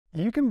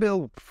You can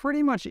build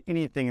pretty much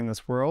anything in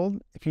this world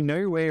if you know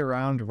your way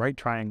around right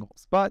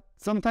triangles, but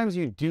sometimes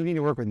you do need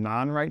to work with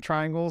non-right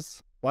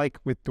triangles, like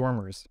with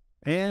dormers.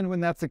 And when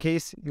that's the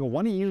case, you'll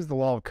want to use the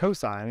law of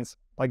cosines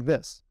like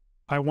this.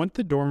 I want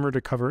the dormer to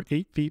cover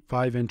 8 feet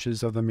 5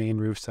 inches of the main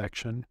roof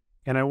section,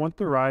 and I want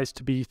the rise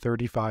to be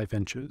 35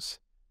 inches.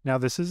 Now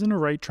this isn't a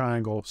right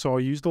triangle, so I'll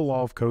use the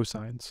law of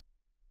cosines.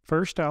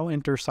 First, I'll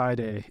enter side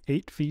A,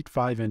 8 feet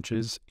 5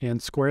 inches, and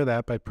square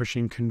that by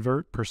pushing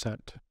convert %,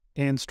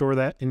 and store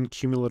that in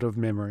cumulative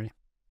memory.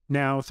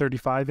 Now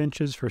 35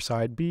 inches for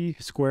side B,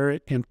 square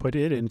it and put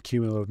it in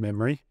cumulative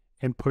memory,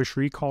 and push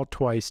recall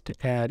twice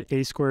to add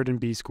a squared and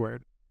b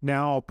squared.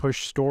 Now I'll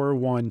push store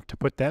 1 to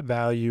put that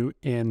value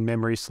in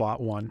memory slot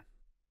 1.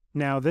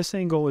 Now this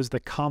angle is the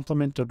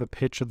complement of the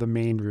pitch of the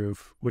main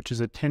roof, which is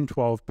a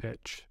 10-12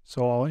 pitch.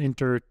 So I'll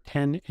enter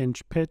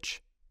 10-inch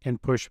pitch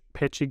and push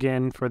pitch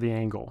again for the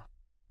angle.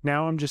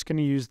 Now I'm just going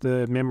to use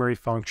the memory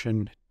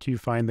function to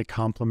find the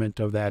complement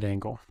of that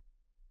angle.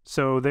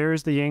 So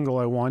there's the angle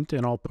I want,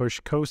 and I'll push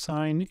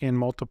cosine and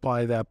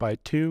multiply that by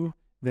 2,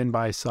 then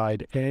by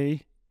side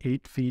A,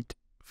 8 feet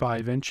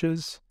 5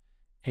 inches,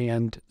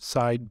 and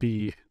side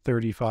B,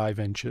 35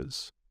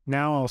 inches.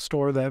 Now I'll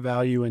store that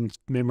value in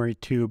memory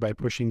 2 by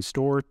pushing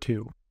store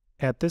 2.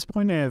 At this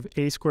point I have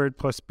a squared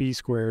plus b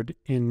squared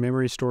in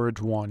memory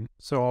storage 1.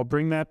 So I'll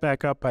bring that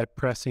back up by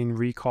pressing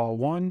recall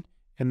 1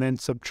 and then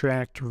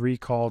subtract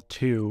recall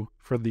 2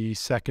 for the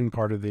second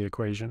part of the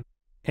equation.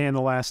 And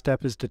the last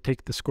step is to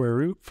take the square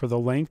root for the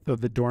length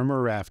of the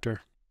dormer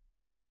rafter.